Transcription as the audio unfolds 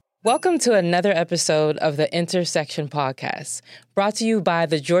Welcome to another episode of the Intersection Podcast, brought to you by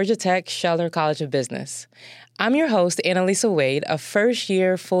the Georgia Tech Scheller College of Business. I'm your host, Analisa Wade, a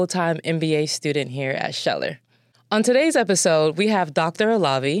first-year full-time MBA student here at Scheller. On today's episode, we have Dr.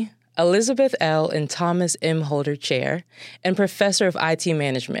 Alavi, Elizebeth L. and Thomas M. Holder Chair, and Professor of IT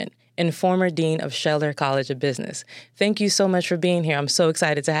Management, and former Dean of Scheller College of Business. Thank you so much for being here. I'm so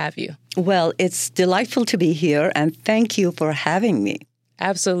excited to have you. Well, it's delightful to be here, and thank you for having me.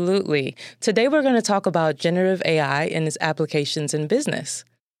 Absolutely. Today, we're going to talk about generative AI and its applications in business.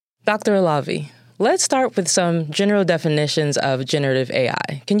 Dr. Alavi, let's start with some general definitions of generative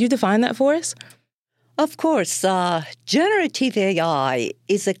AI. Can you define that for us? Of course. Generative AI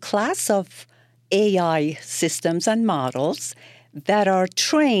is a class of AI systems and models that are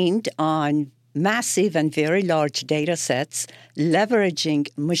trained on massive and very large data sets, leveraging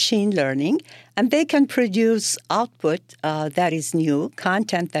machine learning, and they can produce output that is new,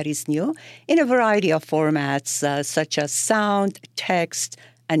 content that is new, in a variety of formats such as sound, text,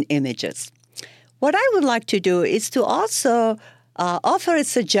 and images. What I would like to do is to also offer a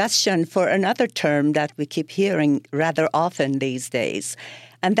suggestion for another term that we keep hearing rather often these days,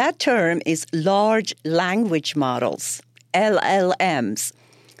 and that term is large language models, LLMs.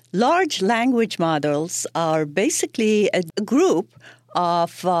 Large language models are basically a group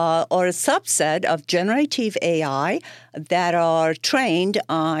of or a subset of generative AI that are trained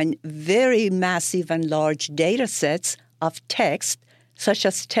on very massive and large data sets of text, such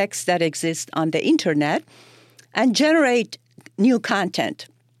as text that exists on the internet, and generate new content.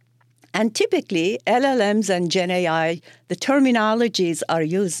 And typically, LLMs and Gen AI, the terminologies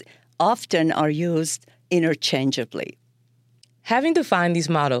often are used interchangeably. Having defined these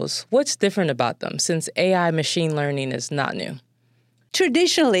models, what's different about them since AI machine learning is not new?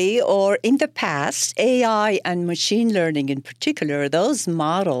 Traditionally, or in the past, AI and machine learning in particular, those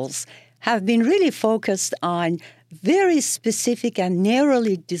models have been really focused on very specific and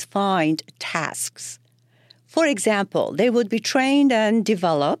narrowly defined tasks. For example, they would be trained and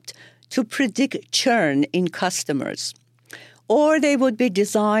developed to predict churn in customers, or they would be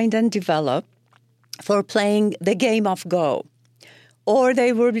designed and developed for playing the game of Go, or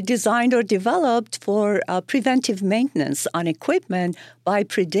they were designed or developed for preventive maintenance on equipment by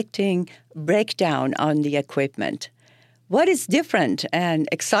predicting breakdown on the equipment. What is different and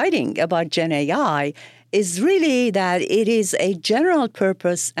exciting about Gen AI is really that it is a general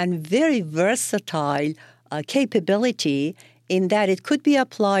purpose and very versatile capability in that it could be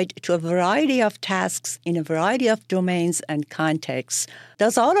applied to a variety of tasks in a variety of domains and contexts.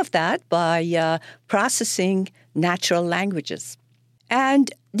 Does all of that by processing natural languages.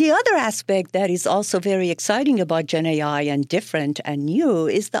 And the other aspect that is also very exciting about Gen AI and different and new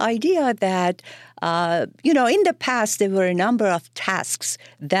is the idea that, in the past, there were a number of tasks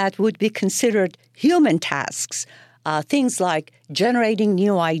that would be considered human tasks. Things like generating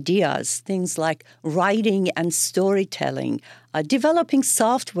new ideas, things like writing and storytelling, developing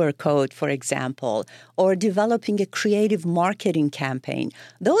software code, for example, or developing a creative marketing campaign.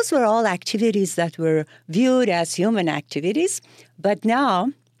 Those were all activities that were viewed as human activities. But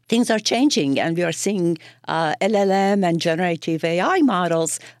now things are changing, and we are seeing LLM and generative AI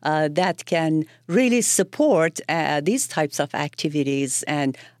models that can really support these types of activities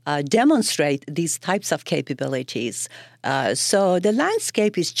and demonstrate these types of capabilities. So the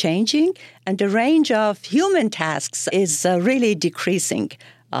landscape is changing, and the range of human tasks is really decreasing.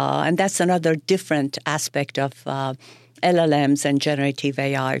 And that's another different aspect of LLMs and generative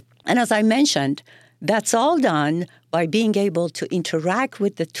AI. And as I mentioned, that's all done by being able to interact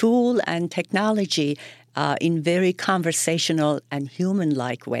with the tool and technology in very conversational and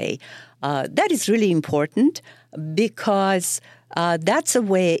human-like way. That is really important because that's a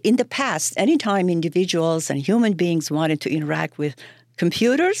way, in the past, anytime individuals and human beings wanted to interact with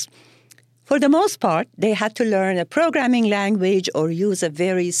computers, for the most part, they had to learn a programming language or use a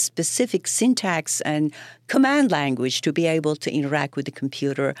very specific syntax and command language to be able to interact with the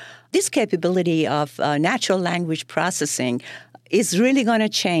computer. This capability of natural language processing is really going to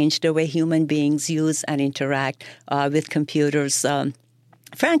change the way human beings use and interact with computers.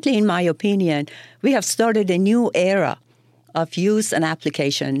 Frankly, in my opinion, we have started a new era of use and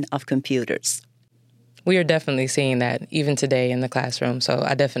application of computers. We are definitely seeing that even today in the classroom, so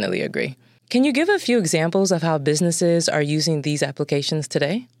I definitely agree. Can you give a few examples of how businesses are using these applications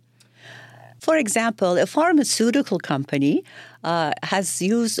today? For example, a pharmaceutical company has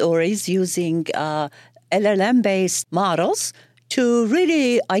used or is using LLM-based models to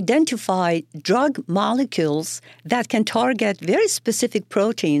really identify drug molecules that can target very specific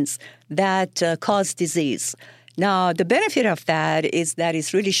proteins that cause disease. Now, the benefit of that is that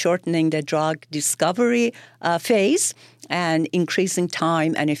it's really shortening the drug discovery phase and increasing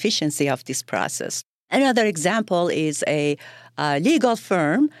time and efficiency of this process. Another example is a legal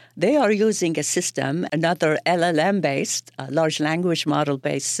firm. They are using a system, another LLM-based, large language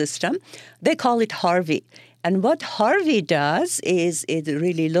model-based system. They call it Harvey. And what Harvey does is it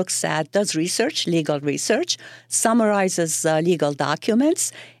really does research, legal research, summarizes legal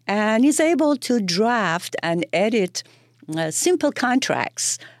documents, and is able to draft and edit simple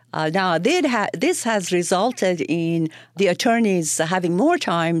contracts. Now, this has resulted in the attorneys having more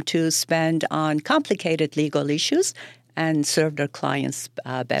time to spend on complicated legal issues and serve their clients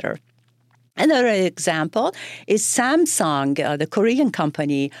better. Another example is Samsung, the Korean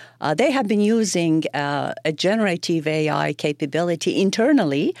company. They have been using a generative AI capability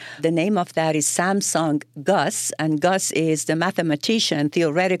internally. The name of that is Samsung Gus, and Gus is the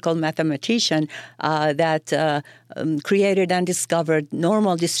theoretical mathematician that created and discovered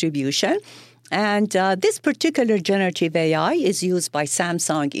normal distribution. And this particular generative AI is used by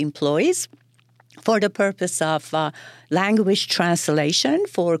Samsung employees for the purpose of language translation,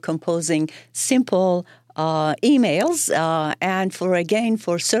 for composing simple emails, and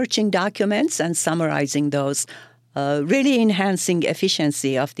for searching documents and summarizing those, really enhancing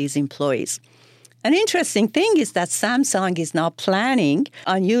efficiency of these employees. An interesting thing is that Samsung is now planning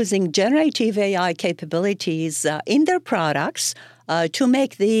on using generative AI capabilities in their products to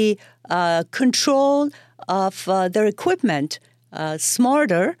make the control of their equipment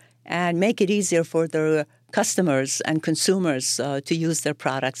smarter and make it easier for their customers and consumers to use their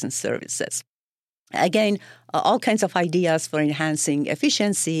products and services. Again, all kinds of ideas for enhancing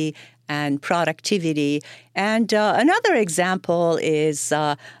efficiency and productivity. And another example is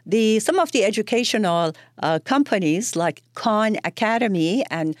some of the educational companies like Khan Academy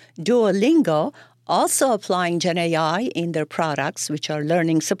and Duolingo also applying Gen AI in their products, which are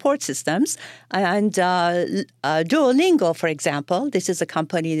learning support systems. And Duolingo, for example, this is a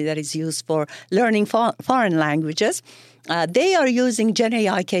company that is used for learning foreign languages. They are using Gen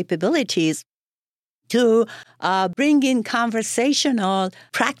AI capabilities to bring in conversational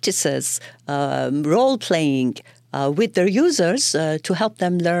practices, role-playing with their users to help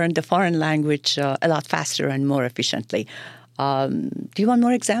them learn the foreign language a lot faster and more efficiently. Do you want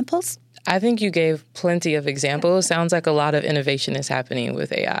more examples? I think you gave plenty of examples. Sounds like a lot of innovation is happening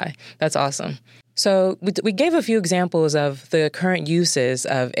with AI. That's awesome. So we gave a few examples of the current uses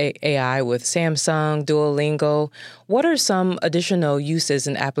of AI with Samsung, Duolingo. What are some additional uses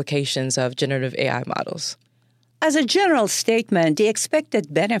and applications of generative AI models? As a general statement, the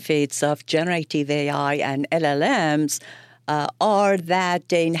expected benefits of generative AI and LLMs are that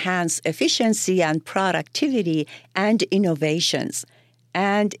they enhance efficiency and productivity and innovations.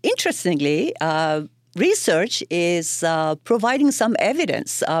 And interestingly, research is providing some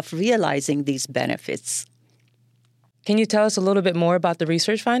evidence of realizing these benefits. Can you tell us a little bit more about the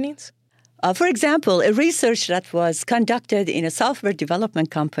research findings? For example, a research that was conducted in a software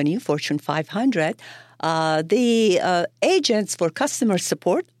development company, Fortune 500, the agents for customer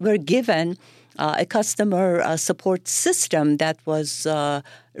support were given a customer support system that was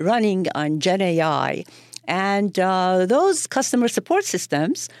running on Gen AI. And those customer support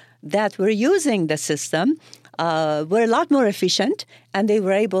systems that were using the system were a lot more efficient, and they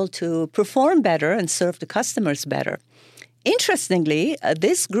were able to perform better and serve the customers better. Interestingly,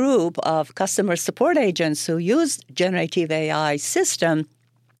 this group of customer support agents who used generative AI system,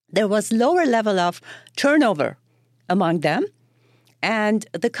 there was lower level of turnover among them, and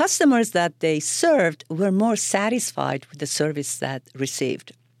the customers that they served were more satisfied with the service that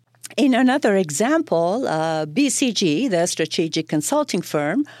received. In another example, BCG, the strategic consulting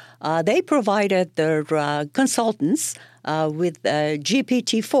firm, they provided their consultants with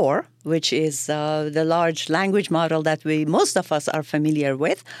GPT-4, which is the large language model that most of us are familiar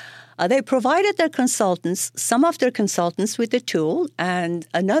with. They provided some of their consultants with the tool, and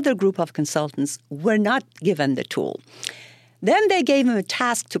another group of consultants were not given the tool. Then they gave them a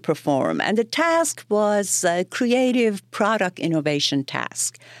task to perform, and the task was a creative product innovation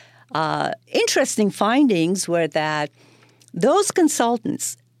task. Interesting findings were that those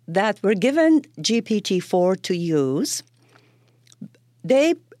consultants that were given GPT-4 to use,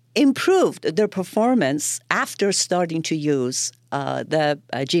 they improved their performance after starting to use the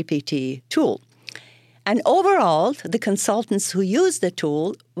GPT tool. And overall, the consultants who used the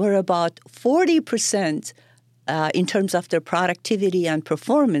tool were about 40% in terms of their productivity and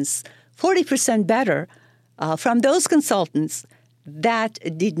performance, 40% better from those consultants that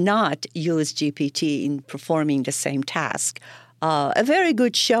did not use GPT in performing the same task. A very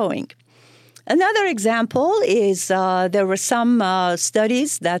good showing. Another example is there were some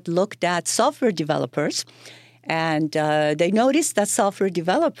studies that looked at software developers, and they noticed that software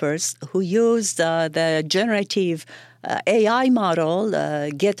developers who used the generative AI model,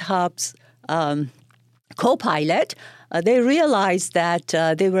 GitHub's Copilot, they realized that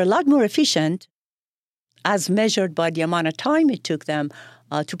they were a lot more efficient as measured by the amount of time it took them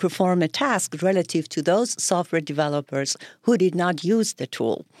to perform a task relative to those software developers who did not use the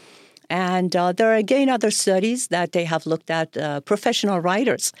tool. And there are, again, other studies that they have looked at professional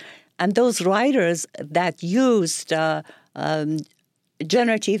writers. And those writers that used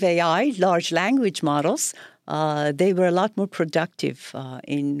generative AI, large language models, they were a lot more productive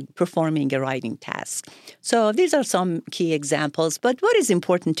in performing a writing task. So these are some key examples. But what is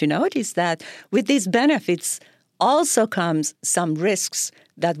important to note is that with these benefits also comes some risks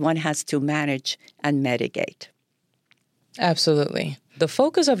that one has to manage and mitigate. Absolutely. The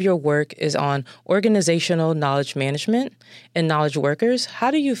focus of your work is on organizational knowledge management and knowledge workers. How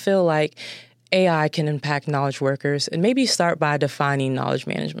do you feel like AI can impact knowledge workers? And maybe start by defining knowledge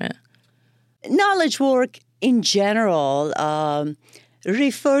management. Knowledge work in general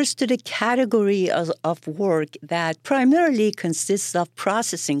refers to the category of work that primarily consists of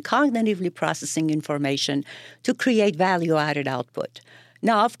cognitively processing information to create value-added output.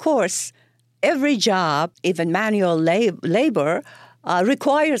 Now, of course, every job, even manual labor,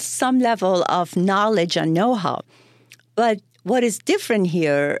 requires some level of knowledge and know-how. But what is different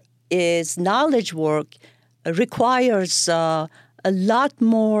here is knowledge work requires a lot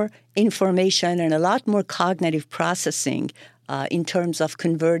more information and a lot more cognitive processing in terms of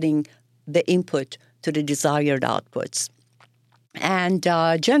converting the input to the desired outputs. And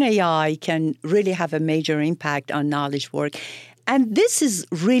Gen AI can really have a major impact on knowledge work. And this is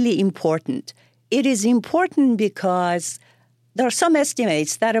really important. It is important because there are some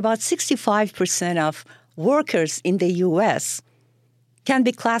estimates that about 65% of workers in the U.S. can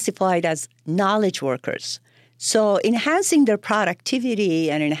be classified as knowledge workers. So enhancing their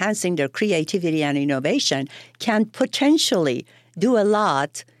productivity and enhancing their creativity and innovation can potentially do a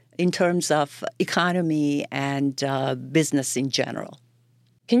lot in terms of economy and business in general.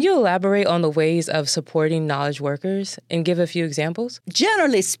 Can you elaborate on the ways of supporting knowledge workers and give a few examples?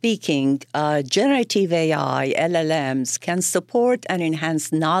 Generally speaking, generative AI, LLMs, can support and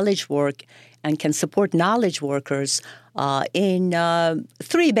enhance knowledge work and can support knowledge workers in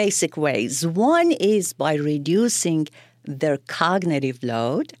three basic ways. One is by reducing their cognitive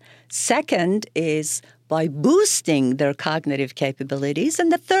load. Second is by boosting their cognitive capabilities.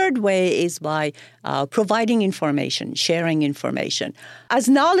 And the third way is by providing information, sharing information. As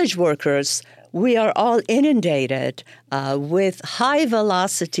knowledge workers, we are all inundated with high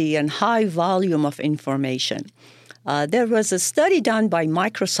velocity and high volume of information. There was a study done by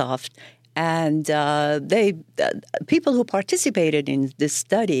Microsoft, and people who participated in this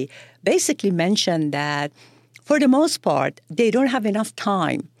study basically mentioned that, for the most part, they don't have enough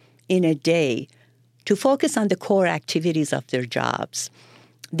time in a day to focus on the core activities of their jobs.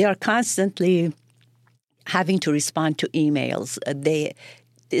 They are constantly having to respond to emails.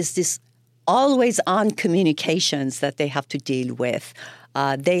 There's this always-on communications that they have to deal with.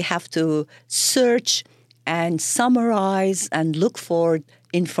 They have to search and summarize and look for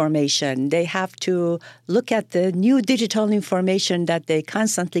information. They have to look at the new digital information that they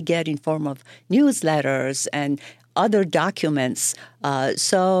constantly get in form of newsletters and other documents.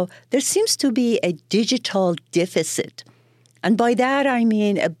 So there seems to be a digital deficit. And by that, I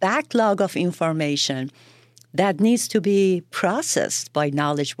mean a backlog of information that needs to be processed by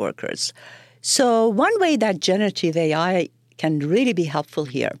knowledge workers. So one way that generative AI can really be helpful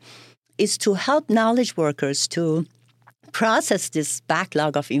here is to help knowledge workers to process this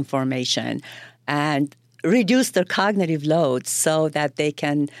backlog of information and reduce their cognitive loads so that they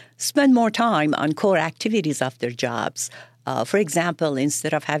can spend more time on core activities of their jobs. For example,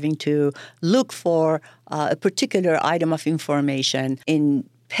 instead of having to look for a particular item of information in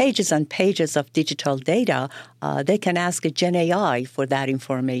pages and pages of digital data, they can ask a Gen AI for that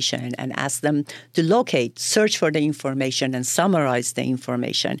information and ask them to search for the information and summarize the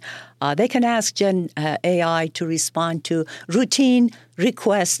information. They can ask Gen AI to respond to routine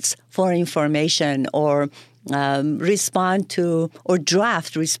requests for information or respond to or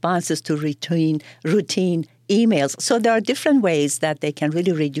draft responses to routine emails. So there are different ways that they can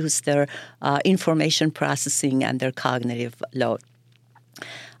really reduce their information processing and their cognitive load.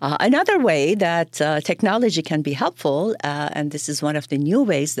 Another way that technology can be helpful, and this is one of the new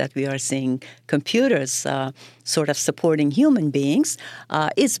ways that we are seeing computers sort of supporting human beings,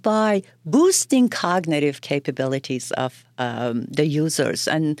 is by boosting cognitive capabilities of the users.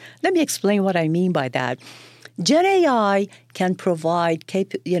 And let me explain what I mean by that. Gen AI can provide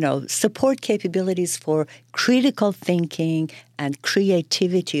support capabilities for critical thinking and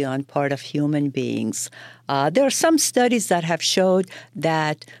creativity on part of human beings. There are some studies that have showed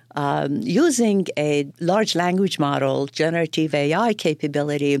that using a large language model, generative AI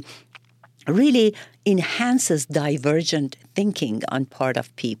capability, really enhances divergent thinking on part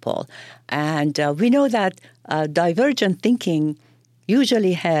of people. And we know that divergent thinking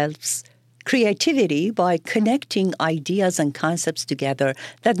usually helps creativity by connecting ideas and concepts together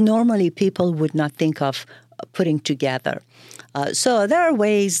that normally people would not think of putting together. So there are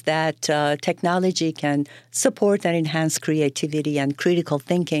ways that technology can support and enhance creativity and critical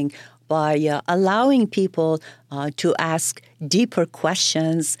thinking by allowing people to ask deeper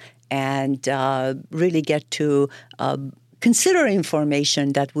questions and really get to consider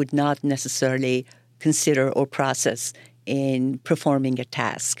information that would not necessarily consider or process in performing a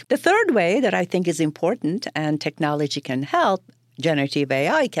task. The third way that I think is important and technology can help, generative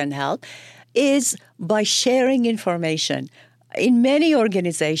AI can help, is by sharing information. In many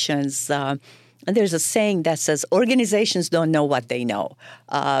organizations, and there's a saying that says organizations don't know what they know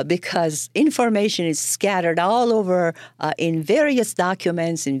because information is scattered all over in various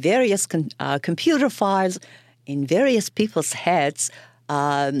documents, in various computer files, in various people's heads.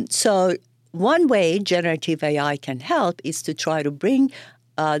 So one way generative AI can help is to try to bring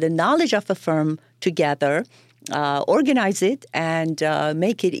the knowledge of a firm together, organize it, and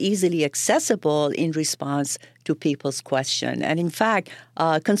make it easily accessible in response to people's question. And in fact,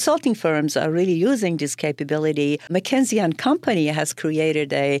 consulting firms are really using this capability. McKinsey & Company has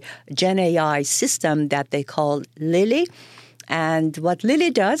created a Gen AI system that they call Lily. And what Lily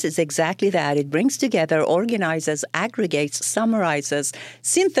does is exactly that. It brings together, organizes, aggregates, summarizes,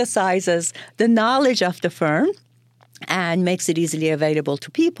 synthesizes the knowledge of the firm and makes it easily available to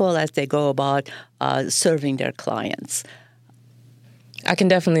people as they go about serving their clients. I can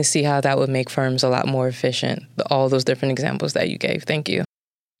definitely see how that would make firms a lot more efficient, all those different examples that you gave. Thank you.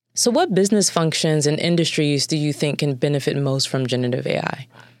 So what business functions and industries do you think can benefit most from generative AI?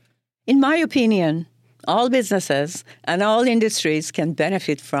 In my opinion, all businesses and all industries can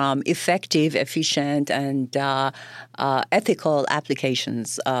benefit from effective, efficient, and ethical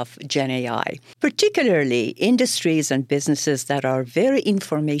applications of Gen AI, particularly industries and businesses that are very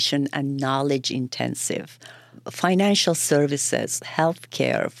information and knowledge intensive. Financial services,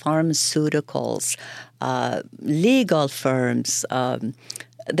 healthcare, pharmaceuticals, legal firms,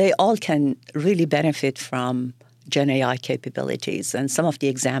 they all can really benefit from Gen AI capabilities. And some of the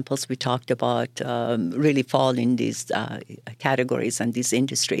examples we talked about really fall in these categories and these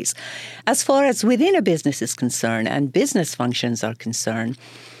industries. As far as within a business is concerned and business functions are concerned,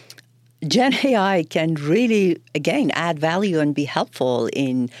 Gen AI can really, again, add value and be helpful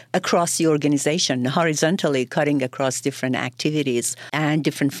across the organization, horizontally cutting across different activities and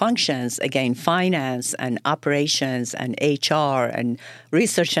different functions, again, finance and operations and HR and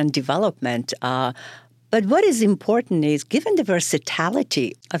research and development. But what is important is, given the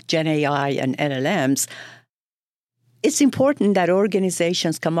versatility of Gen AI and LLMs, it's important that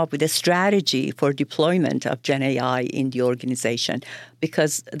organizations come up with a strategy for deployment of Gen AI in the organization,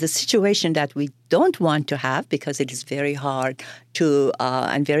 because the situation that we don't want to have, because it is very hard to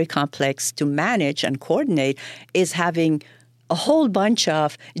and very complex to manage and coordinate, is having a whole bunch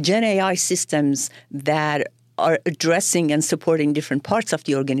of Gen AI systems that are addressing and supporting different parts of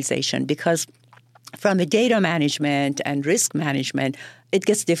the organization, because from a data management and risk management, it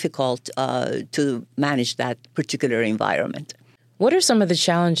gets difficult to manage that particular environment. What are some of the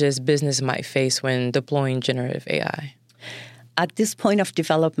challenges business might face when deploying generative AI? At this point of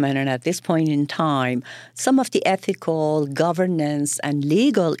development and at this point in time, some of the ethical, governance, and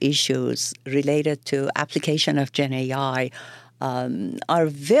legal issues related to application of Gen AI are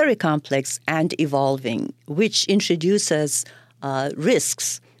very complex and evolving, which introduces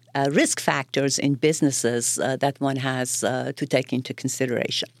risk factors in businesses that one has to take into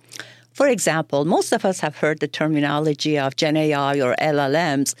consideration. For example, most of us have heard the terminology of Gen AI or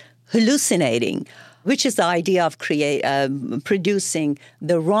LLMs hallucinating, which is the idea of producing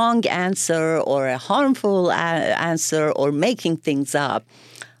the wrong answer or a harmful answer or making things up.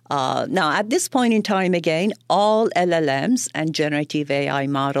 Now, at this point in time, again, all LLMs and generative AI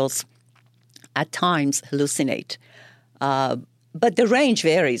models at times hallucinate. but the range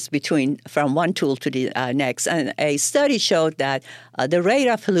varies from one tool to the next. And a study showed that the rate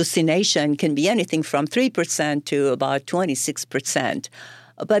of hallucination can be anything from 3% to about 26%.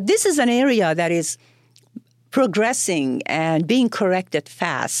 But this is an area that is progressing and being corrected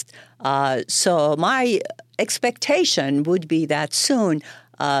fast. So my expectation would be that soon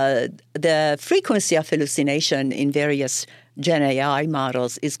the frequency of hallucination in various Gen AI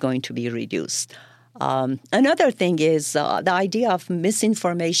models is going to be reduced. Another thing is the idea of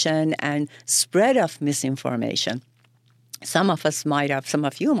misinformation and spread of misinformation. Some of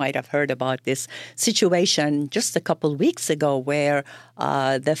you might have heard about this situation just a couple weeks ago where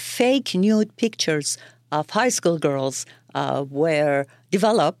the fake nude pictures of high school girls were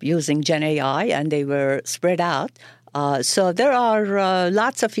developed using Gen AI, and they were spread out. So there are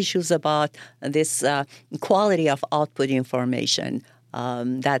lots of issues about this quality of output information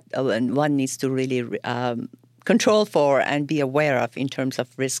that one needs to really control for and be aware of in terms of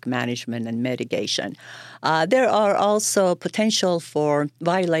risk management and mitigation. There are also potential for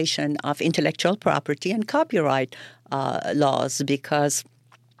violation of intellectual property and copyright laws, because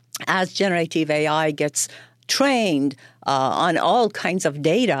as generative AI gets trained on all kinds of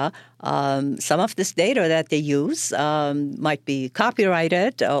data, some of this data that they use might be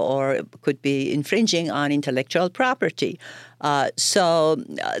copyrighted or could be infringing on intellectual property. So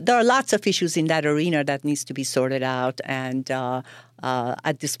there are lots of issues in that arena that needs to be sorted out, and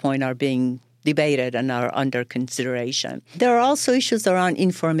at this point are being debated and are under consideration. There are also issues around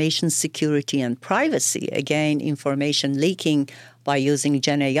information security and privacy. Again, information leaking by using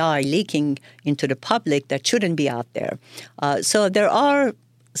Gen AI, leaking into the public that shouldn't be out there. So there are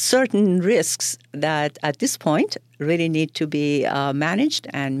certain risks that at this point really need to be managed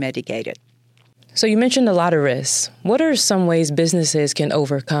and mitigated. So you mentioned a lot of risks. What are some ways businesses can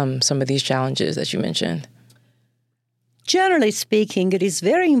overcome some of these challenges that you mentioned? Generally speaking, it is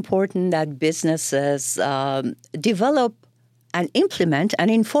very important that businesses develop and implement and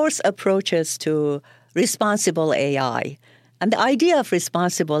enforce approaches to responsible AI. And the idea of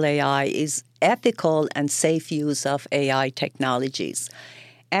responsible AI is ethical and safe use of AI technologies.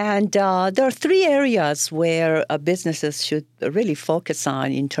 And there are three areas where businesses should really focus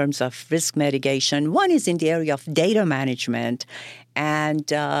on in terms of risk mitigation. One is in the area of data management and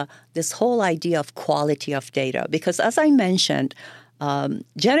this whole idea of quality of data. Because as I mentioned,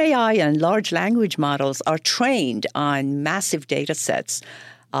 Gen AI and large language models are trained on massive data sets.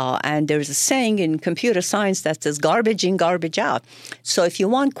 And there's a saying in computer science that says garbage in, garbage out. So if you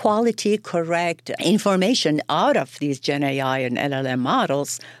want quality, correct information out of these Gen AI and LLM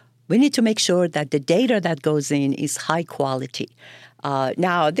models, we need to make sure that the data that goes in is high quality.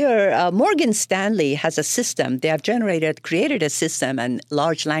 Now, Morgan Stanley has a system. They have created a system, and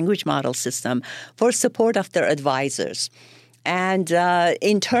large language model system, for support of their advisors. And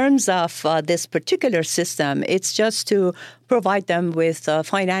in terms of this particular system, it's just to provide them with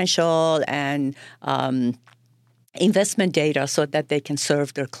financial and investment data so that they can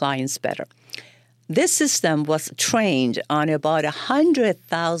serve their clients better. This system was trained on about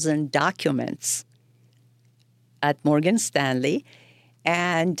 100,000 documents at Morgan Stanley,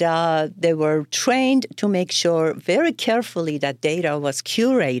 and they were trained to make sure very carefully that data was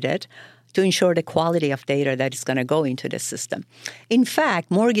curated to ensure the quality of data that is going to go into the system. In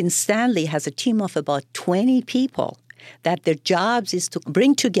fact, Morgan Stanley has a team of about 20 people that their jobs is to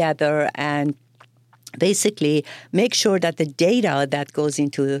bring together and basically make sure that the data that goes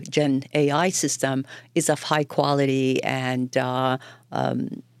into Gen AI system is of high quality and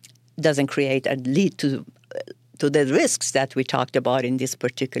doesn't create and lead to the risks that we talked about in this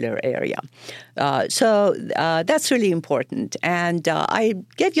particular area. So that's really important. And I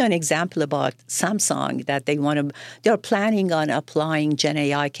gave you an example about Samsung that they're planning on applying Gen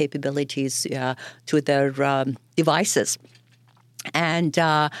AI capabilities to their devices. And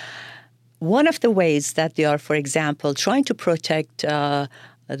one of the ways that they are, for example, trying to protect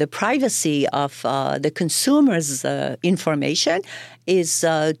the privacy of the consumer's information is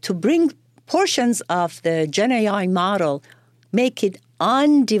to bring portions of the Gen AI model, make it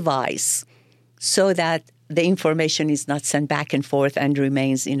on device so that the information is not sent back and forth and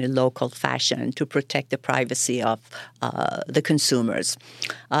remains in a local fashion to protect the privacy of the consumers.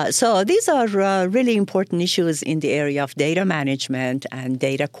 So these are really important issues in the area of data management and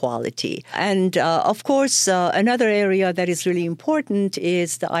data quality. And of course, another area that is really important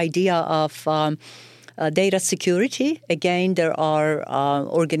is the idea of data security. Again, there are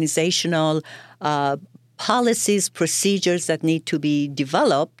organizational policies, procedures that need to be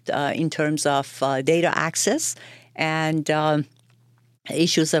developed in terms of data access and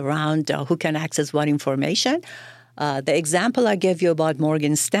issues around who can access what information. The example I gave you about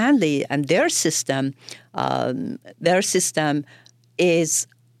Morgan Stanley and their system is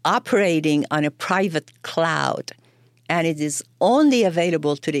operating on a private cloud, and it is only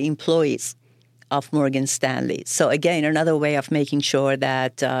available to the employees of Morgan Stanley. So again, another way of making sure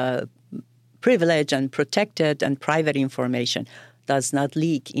that privileged and protected and private information does not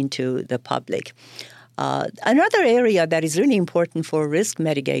leak into the public. Another area that is really important for risk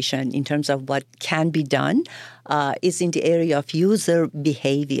mitigation in terms of what can be done is in the area of user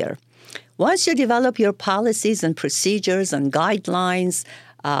behavior. Once you develop your policies and procedures and guidelines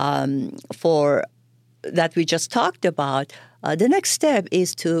for that we just talked about, the next step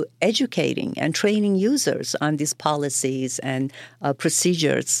is to educating and training users on these policies and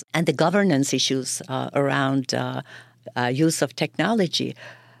procedures and the governance issues around use of technology.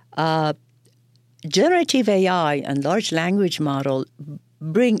 Generative AI and large language model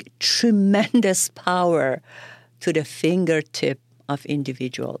bring tremendous power to the fingertip of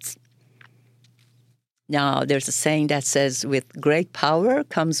individuals. Now, there's a saying that says, with great power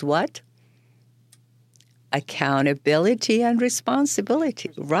comes what? Accountability and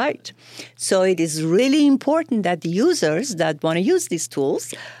responsibility, right? So it is really important that the users that want to use these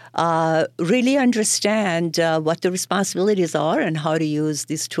tools really understand what the responsibilities are and how to use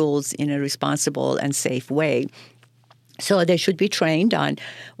these tools in a responsible and safe way. So they should be trained on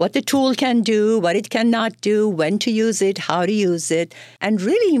what the tool can do, what it cannot do, when to use it, how to use it, and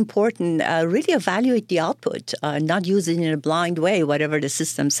really important, really evaluate the output, not use it in a blind way. Whatever the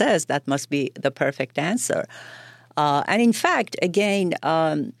system says, that must be the perfect answer. And in fact, again,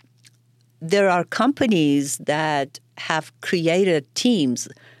 there are companies that have created teams.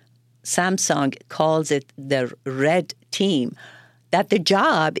 Samsung calls it the red team, that the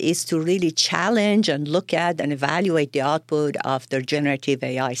job is to really challenge and look at and evaluate the output of their generative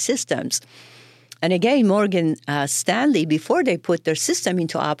AI systems. And again, Morgan Stanley, before they put their system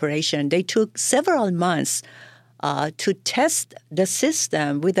into operation, they took several months to test the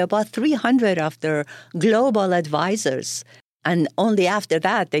system with about 300 of their global advisors. And only after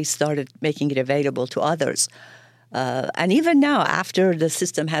that, they started making it available to others. And even now, after the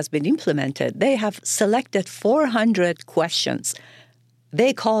system has been implemented, they have selected 400 questions.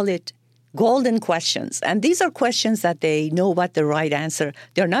 They call it golden questions. And these are questions that they know what the right answer.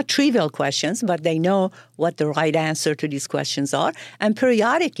 They're not trivial questions, but they know what the right answer to these questions are. And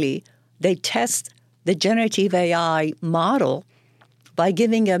periodically, they test the generative AI model by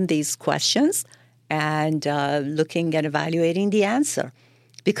giving them these questions and looking and evaluating the answer.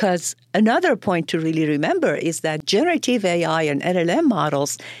 Because another point to really remember is that generative AI and LLM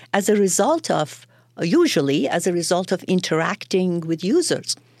models, usually as a result of interacting with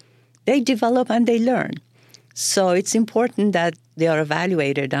users, they develop and they learn. So it's important that they are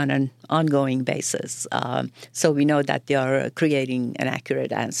evaluated on an ongoing basis, so we know that they are creating an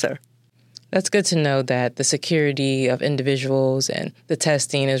accurate answer. That's good to know that the security of individuals and the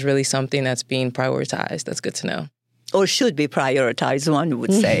testing is really something that's being prioritized. That's good to know. Or should be prioritized, one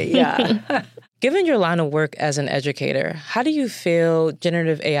would say, yeah. Given your line of work as an educator, how do you feel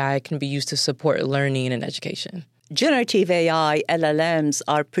generative AI can be used to support learning and education? Generative AI, LLMs,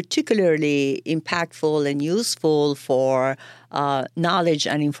 are particularly impactful and useful for knowledge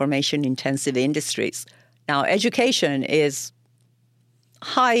and information-intensive industries. Now, education is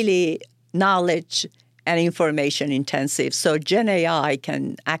highly knowledge and information-intensive, so Gen AI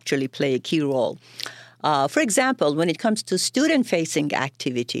can actually play a key role. For example, when it comes to student-facing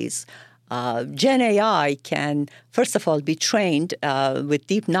activities, Gen AI can, first of all, be trained with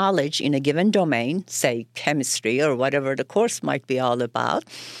deep knowledge in a given domain, say chemistry or whatever the course might be all about.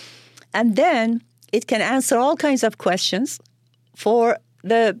 And then it can answer all kinds of questions for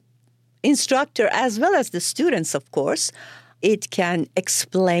the instructor as well as the students, of course. It can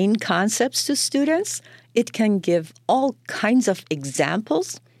explain concepts to students. It can give all kinds of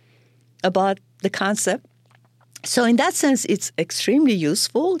examples about the concept. So in that sense, it's extremely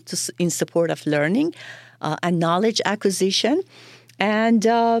useful in support of learning and knowledge acquisition. And,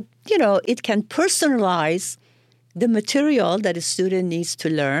 it can personalize the material that a student needs to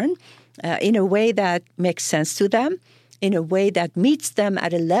learn in a way that makes sense to them, in a way that meets them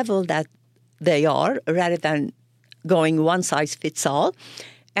at a level that they are, rather than going one size fits all.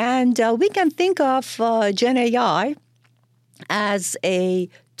 And we can think of Gen AI as a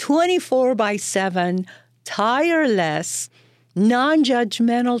 24/7, tireless,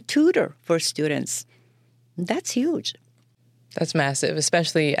 non-judgmental tutor for students. That's huge. That's massive,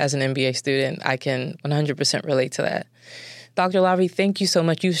 especially as an MBA student. I can 100% relate to that. Dr. Alavi, thank you so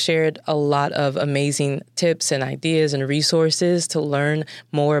much. You've shared a lot of amazing tips and ideas and resources to learn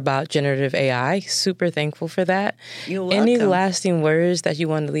more about generative AI. Super thankful for that. You're welcome. Any lasting words that you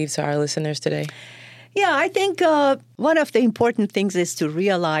want to leave to our listeners today? Yeah, I think one of the important things is to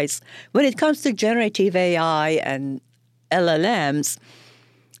realize when it comes to generative AI and LLMs,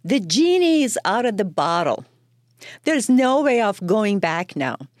 the genie is out of the bottle. There's no way of going back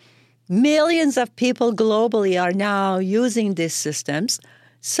now. Millions of people globally are now using these systems.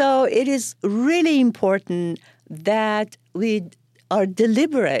 So it is really important that we are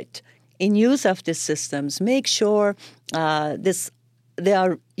deliberate in use of these systems, make sure they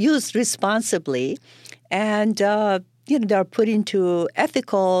are used responsibly, and they are put into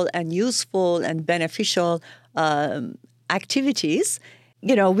ethical and useful and beneficial activities.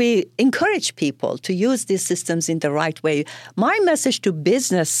 We encourage people to use these systems in the right way. My message to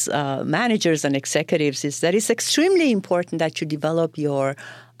business managers and executives is that it's extremely important that you develop your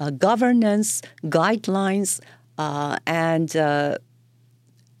governance, guidelines, and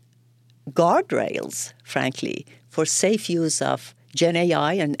guardrails, frankly, for safe use of Gen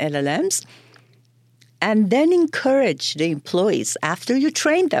AI and LLMs, and then encourage the employees, after you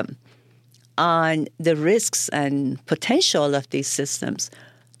train them on the risks and potential of these systems,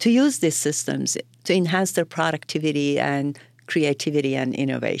 to use these systems to enhance their productivity and creativity and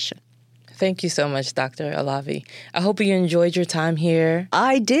innovation. Thank you so much, Dr. Alavi. I hope you enjoyed your time here.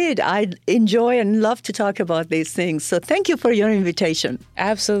 I did. I enjoy and love to talk about these things. So thank you for your invitation.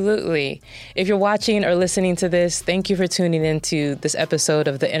 Absolutely. If you're watching or listening to this, thank you for tuning into this episode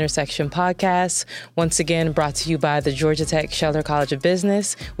of the Intersection Podcast. Once again, brought to you by the Georgia Tech Scheller College of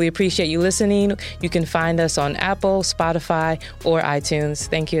Business. We appreciate you listening. You can find us on Apple, Spotify, or iTunes.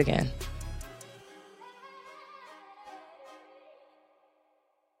 Thank you again.